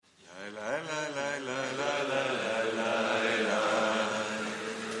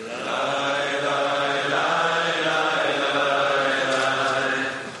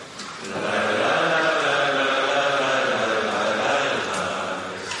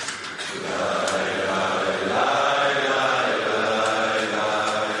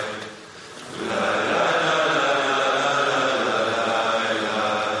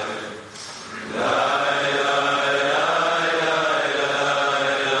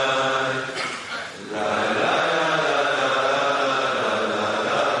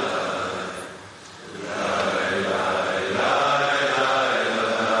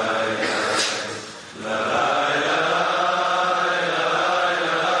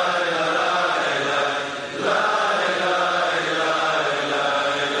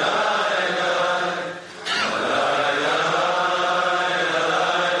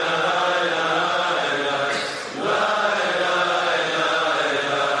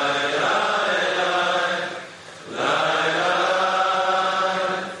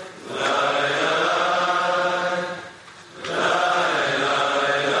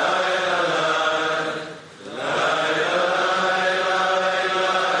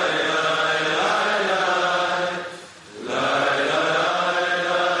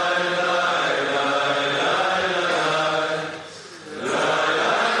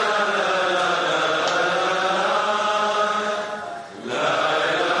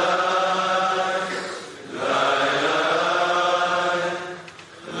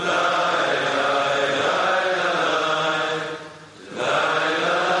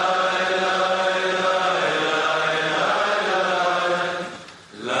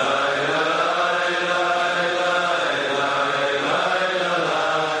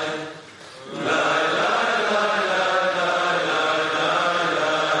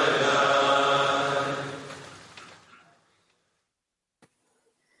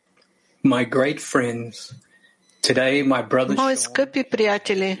My great friends, today my brother Мои Sean скъпи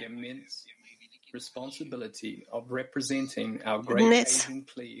приятели, has the immense responsibility of representing our great днес Asian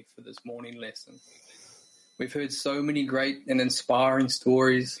plea for this morning lesson. We've heard so many great and inspiring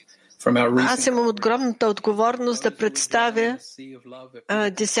stories from our аз recent имам огромната отговорност да представя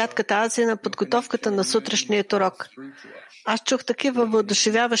десятката Азия на подготовката на сутрешният урок. Аз чух такива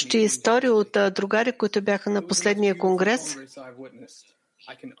въодушевяващи истории от другари, които бяха на последния конгрес,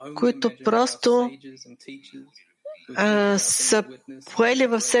 които просто са поели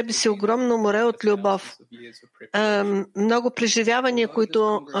в себе си огромно море от любов. Много преживявания,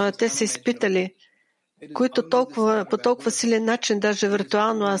 които те са изпитали, които по толкова силен начин, даже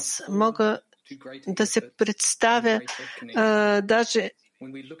виртуално, аз мога да се представя даже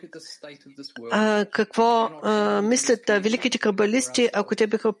какво мислят великите кабалисти, ако те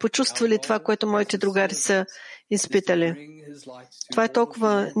биха почувствали това, което моите другари са изпитали. Това е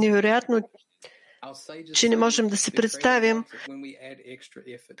толкова невероятно, че не можем да си представим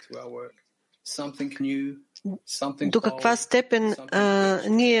до каква степен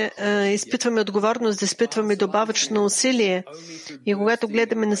ние изпитваме отговорност, да изпитваме добавъчно усилие. И когато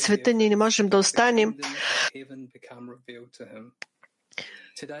гледаме на света, ние не можем да останем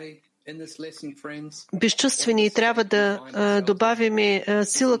безчувствени и трябва да добавим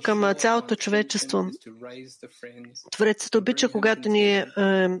сила към цялото човечество. Творецът обича, когато ние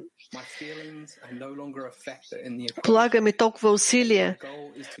полагаме толкова усилия.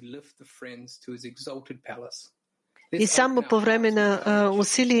 И само по време на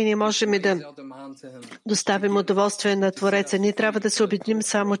усилие ние можем да доставим удоволствие на Твореца. Ние трябва да се обединим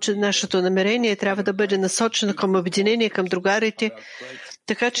само, че нашето намерение трябва да бъде насочено към обединение, към другарите,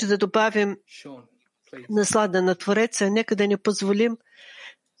 така че да добавим наслада на Твореца. Нека да не позволим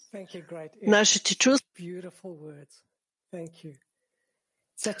нашите чувства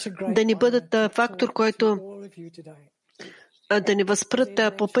да ни бъдат фактор, който да ни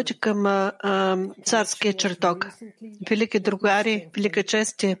възпрат по пътя към царския чертог. Велики другари, велика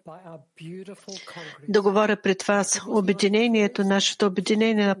чест е да говоря пред вас. Обединението, нашето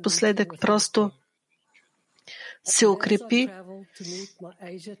обединение напоследък просто се укрепи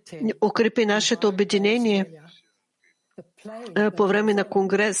нашето обединение по време на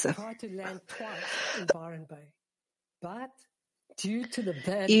Конгреса.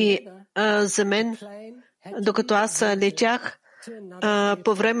 И за мен, докато аз летях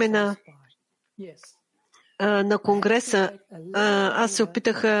по време на Конгреса, аз се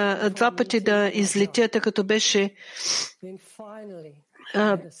опитах два пъти да излетя, тъй като беше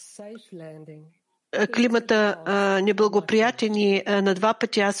климата неблагоприятен и на два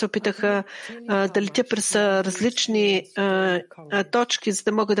пъти аз се опитах да летя през различни точки, за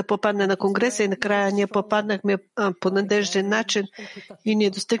да мога да попадна на Конгреса и накрая ние попаднахме по надежден начин и ние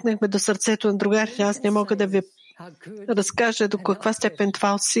достигнахме до сърцето на другарите. Аз не мога да ви разкажа до каква степен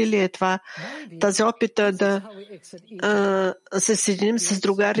това усилие, тази опита да се съединим с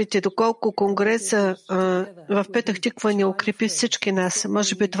другарите, доколко Конгреса в Петъх Тиква ни укрепи всички нас.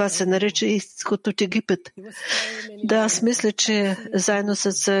 Може би това се нарича изход от Египет. Да, аз мисля, че заедно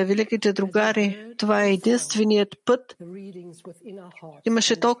с великите другари това е единственият път.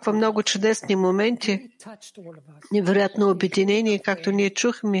 Имаше толкова много чудесни моменти, невероятно обединение, както ние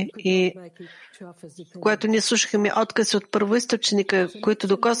чухме и когато ние слушахме откази от първоизточника, които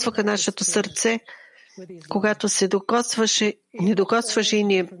докосваха нашето сърце, когато се ни докосваше и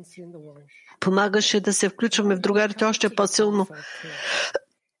ни помагаше да се включваме в другарите още по-силно.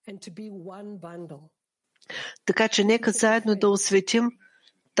 Така че нека заедно да осветим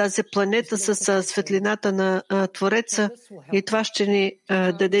тази планета с светлината на Твореца и това ще ни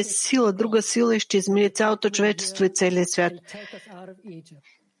даде сила, друга сила и ще измени цялото човечество и целия свят.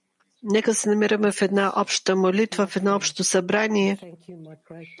 Нека се намираме в една обща молитва, в едно общо събрание,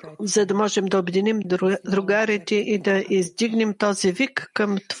 за да можем да обединим другарите и да издигнем този вик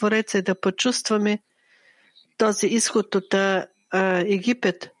към Твореца и да почувстваме този изход от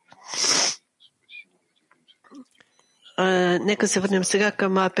Египет. Нека се върнем сега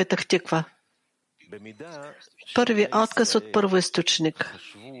към Петъх Тиква. Първи отказ от първоизточник.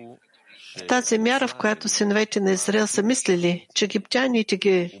 В тази мяра, в която синовете на Израел са мислили, че египтяните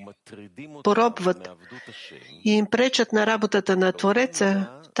ги поробват и им пречат на работата на Твореца,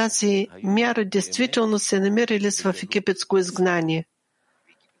 тази мяра действително се намирали в египетско изгнание.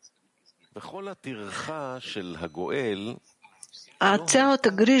 А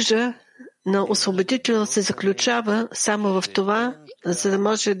цялата грижа на освободителя се заключава само в това, за да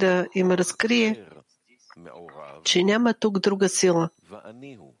може да им разкрие, че няма тук друга сила.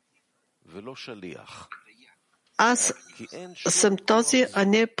 аз съм този, а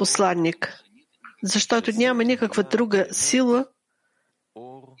не посланник. Защото няма никаква друга сила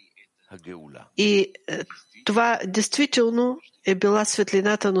и това действително е била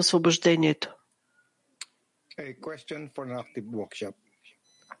светлината на освобождението.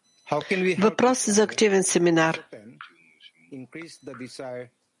 Въпрос за активен семинар.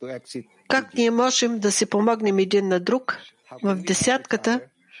 Как ние можем да си помогнем един на друг в десятката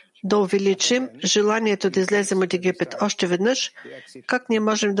да увеличим желанието да излезем от Египет? Още веднъж, как ние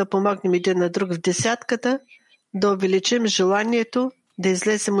можем да помогнем един на друг в десятката да увеличим желанието да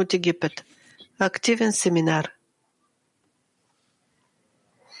излезем от Египет? Активен семинар.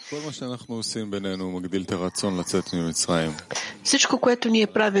 Всичко, което ние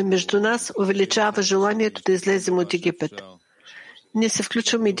правим между нас, увеличава желанието да излезем от Египет. Ние се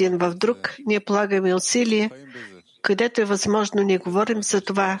включваме един в друг, ние полагаме усилие, където е възможно, ние говорим за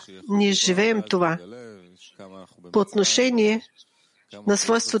това, ние живеем това. По отношение на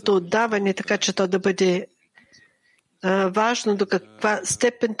свойството отдаване, така че то да бъде важно до каква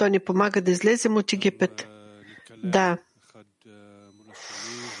степен то ни помага да излезем от Египет. Да.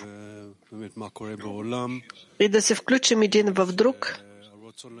 И да се включим един в друг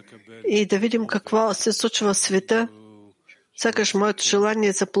и да видим какво се случва в света. Сякаш моето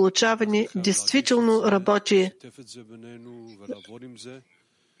желание за получаване действително работи.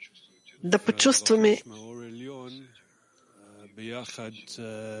 Да почувстваме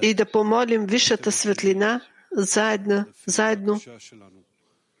и да помолим висшата светлина заедно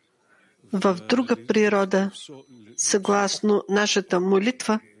в друга природа, съгласно нашата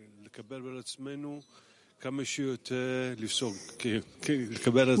молитва,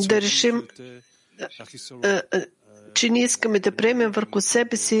 да решим, че ние искаме да приемем върху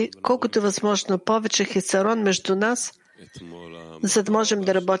себе си колкото е възможно повече хисарон между нас, за да можем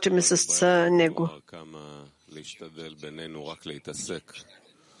да работим с него.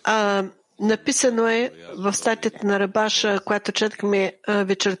 Написано е в статията на Рабаша, която четахме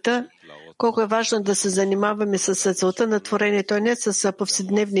вечерта, колко е важно да се занимаваме с целта на творението, а не с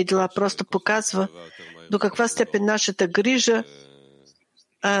повседневни дела. Просто показва до каква степен нашата грижа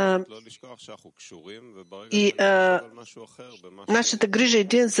и нашата грижа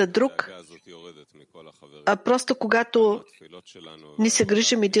един за друг, а просто когато ни се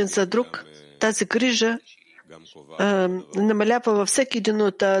грижим един за друг, тази грижа намалява във всеки един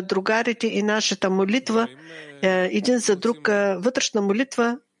от другарите и нашата молитва, един за друг, вътрешна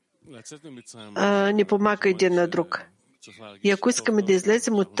молитва ни помага един на друг. И ако искаме да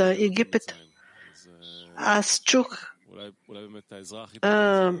излезем от Египет, аз чух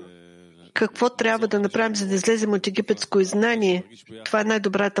какво трябва да направим, за да излезем от египетско изгнание. Това е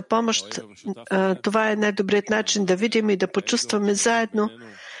най-добрата помощ. Това е най-добрият начин да видим и да почувстваме заедно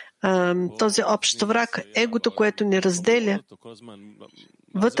този общ враг, егото, което ни разделя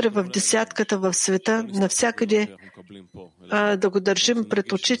вътре в десятката, в света, навсякъде, да го държим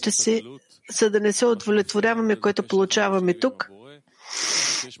пред очите си, за да не се удовлетворяваме, което получаваме тук.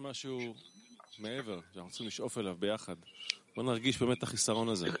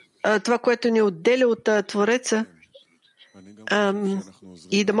 Това, което ни отделя от Твореца,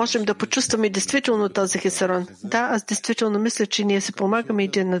 и да можем да почувстваме действително този хисарон. Да, аз действително мисля, че ние се помагаме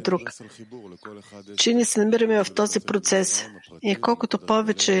един на друг, че ние се намираме в този процес. И колкото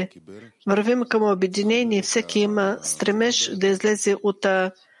повече вървим към обединение, всеки има стремеж да излезе от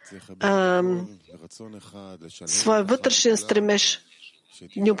своя вътрешен стремеж.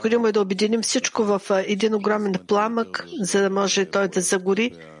 Необходимо е да обединим всичко в един огромен пламък, за да може той да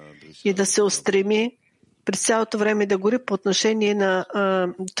загори и да се устреми през цялото време да гори по отношение на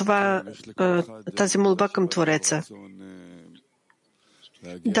тази молба към Твореца.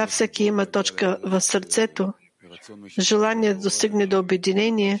 Да, всеки има точка в сърцето, желание да достигне до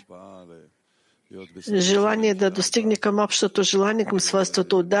обединение, желание да достигне към общото желание, към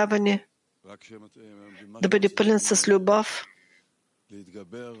свойството отдаване, да бъде пълен с любов.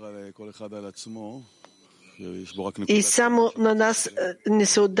 И само на нас не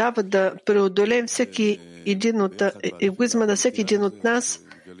се отдава да преодолеем всеки един от егоизма на всеки един от нас,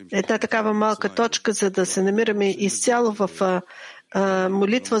 една такава малка точка, за да се намираме изцяло в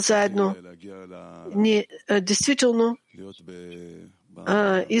молитва заедно. Ние действително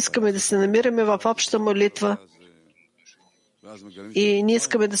искаме да се намираме в обща молитва и ние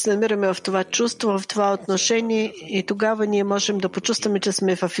искаме да се намираме в това чувство, в това отношение и тогава ние можем да почувстваме, че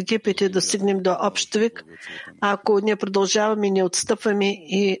сме в Египет и да стигнем до общ вик. Ако ние продължаваме, не отстъпваме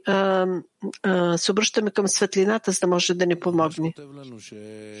и се обръщаме към светлината, за да може да ни помогне.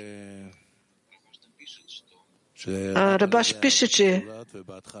 Рабаш пише, че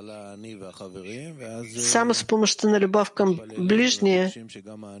само с помощта на любов към ближния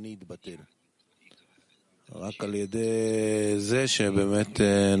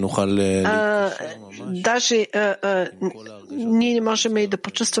даже ние не можем и да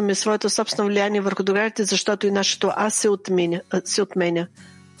почувстваме своето собствено влияние върху другите, защото и нашето аз се отменя.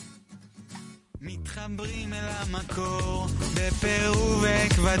 מתחברים אל המקור בפרו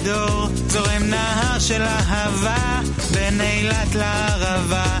ואקוודור זורם נהר של אהבה בין אילת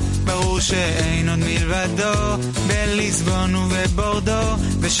לערבה ברור שאין עוד מלבדו בליסבון ובבורדו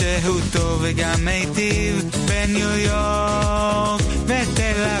ושהותו וגם מיטיב בניו יורק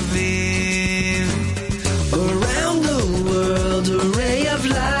ותל אביב. Around the world a ray of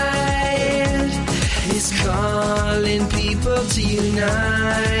light is calling people to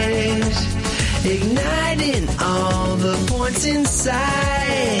unite, igniting all the points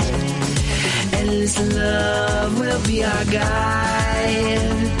inside. Endless love will be our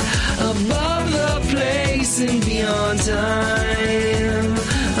guide, above the place and beyond time.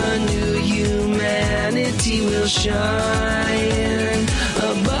 A new humanity will shine,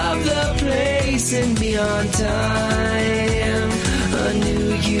 above the place and beyond time. A new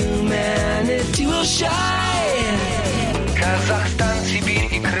humanity will shine. Казахстан, Сибирь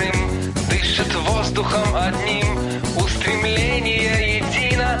и Крым дышат воздухом одним, устремление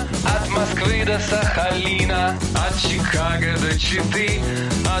едино от Москвы до Сахалина, от Чикаго до Читы,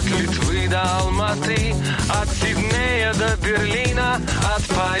 от Литвы до Алматы, от Сиднея до Берлина, от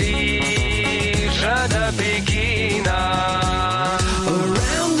Парижа до Пекина.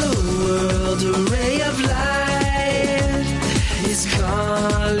 Around the world a ray of light is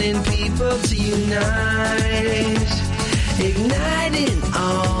calling people to unite, igniting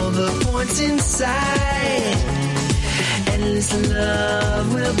all the points inside. Endless love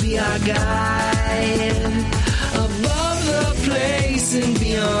will be our guide, above the place and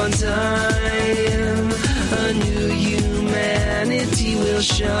beyond time. A new humanity will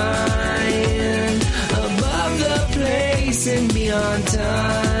shine, above the place and beyond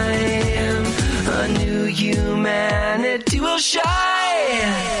time. A new humanity will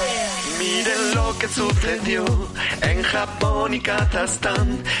shine. Miren lo que sucedió en Japón y Kazajstán,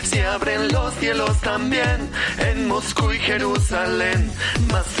 se abren los cielos también en Moscú y Jerusalén.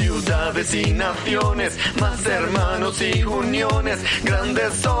 Más ciudades y naciones, más hermanos y uniones,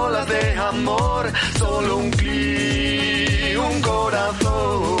 grandes olas de amor, solo un clic, un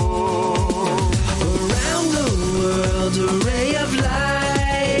corazón. Around the world a ray of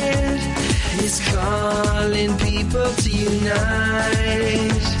light is calling people to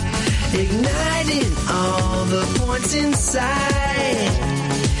unite, igniting all the points inside.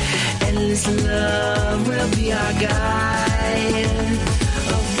 Endless love will be our guide,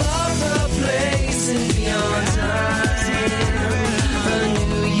 above the place and beyond time. A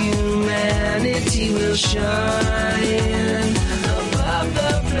new humanity will shine, above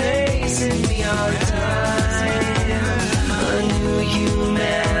the place and beyond time. A new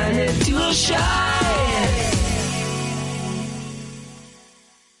humanity will shine.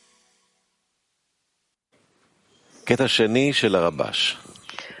 קטע שני של הרבש.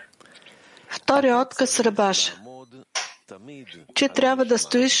 Втория отказ Рабаш, че трябва да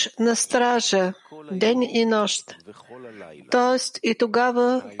стоиш на стража ден и нощ. Тоест и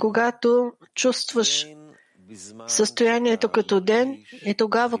тогава, когато чувстваш състоянието като ден и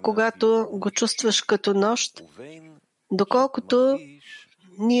тогава, когато го чувстваш като нощ, доколкото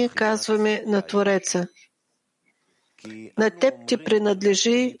ние казваме на Твореца. На теб ти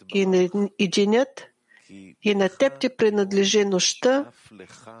принадлежи и денят, и на теб ти принадлежи нощта,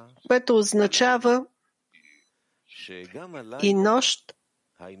 което означава и нощ.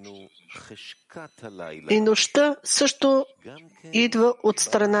 И нощта също идва от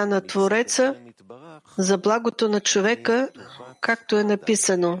страна на Твореца за благото на човека, както е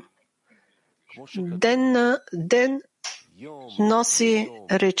написано. Ден на ден носи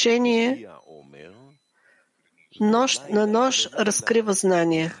речение, нощ на нощ разкрива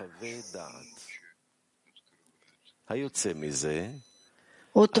знание.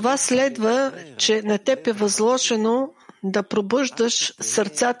 От това следва, че на теб е възложено да пробуждаш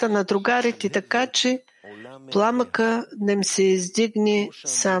сърцата на другарите така, че пламъка не им се издигне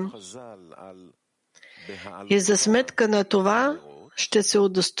сам. И за сметка на това ще се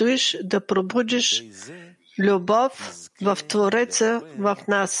удостоиш да пробудиш любов в Твореца в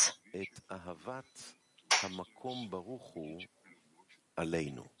нас.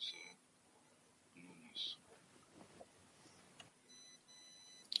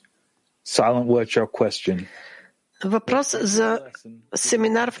 Silent workshop question. Въпрос за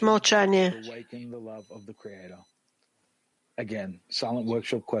семинар в мълчание. Again, silent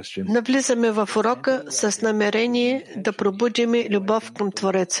workshop question. Навлизаме в урока с намерение да пробудим любов към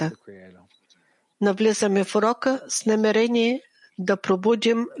Твореца. Навлизаме в урока с намерение да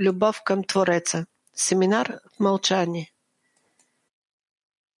пробудим любов към Твореца. Семинар в мълчание.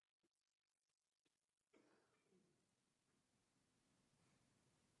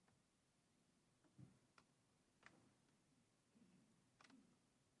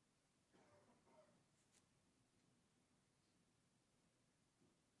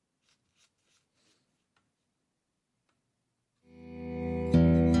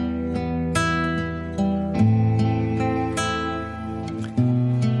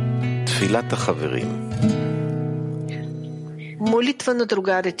 תפילת החברים. Молитва на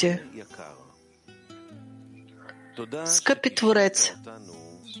другарите. Скъпи Творец,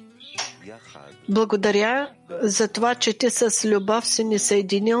 благодаря за това, че Ти с любов си ни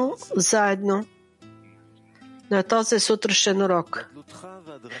съединил заедно на този сутрешен урок.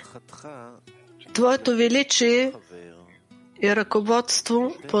 Твоето величие и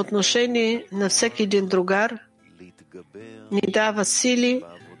ръководство по отношение на всеки един другар ни дава сили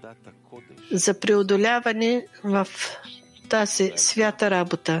за преодоляване в тази свята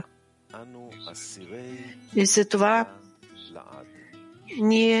работа. И за това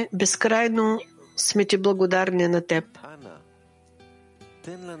ние безкрайно сме Ти благодарни на Теб.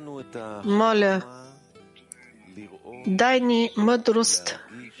 Моля, дай ни мъдрост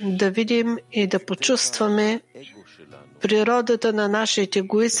да видим и да почувстваме природата на нашия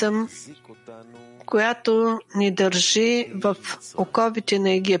егоизъм, която ни държи в оковите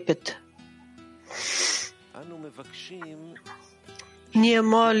на Египет. Ние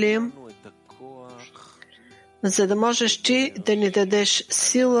молим, за да можеш Ти да ни дадеш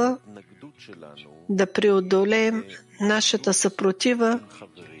сила да преодолеем нашата съпротива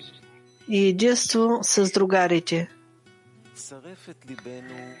и единство с другарите.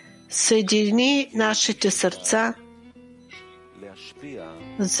 Съедини нашите сърца,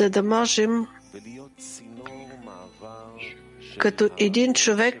 за да можем като един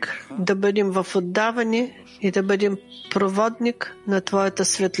човек да бъдем в отдаване и да бъдем проводник на Твоята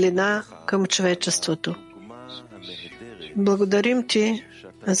светлина към човечеството. Благодарим Ти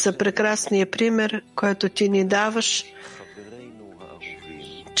за прекрасния пример, който Ти ни даваш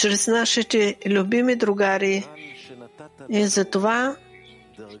чрез нашите любими другари и за това,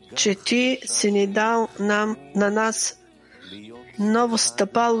 че Ти си ни дал на нас ново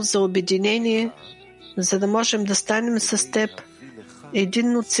стъпало за обединение, за да можем да станем с Теб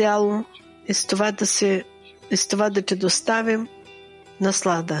единно цяло и с това да Ти доставим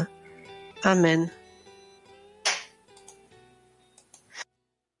наслада. Амен.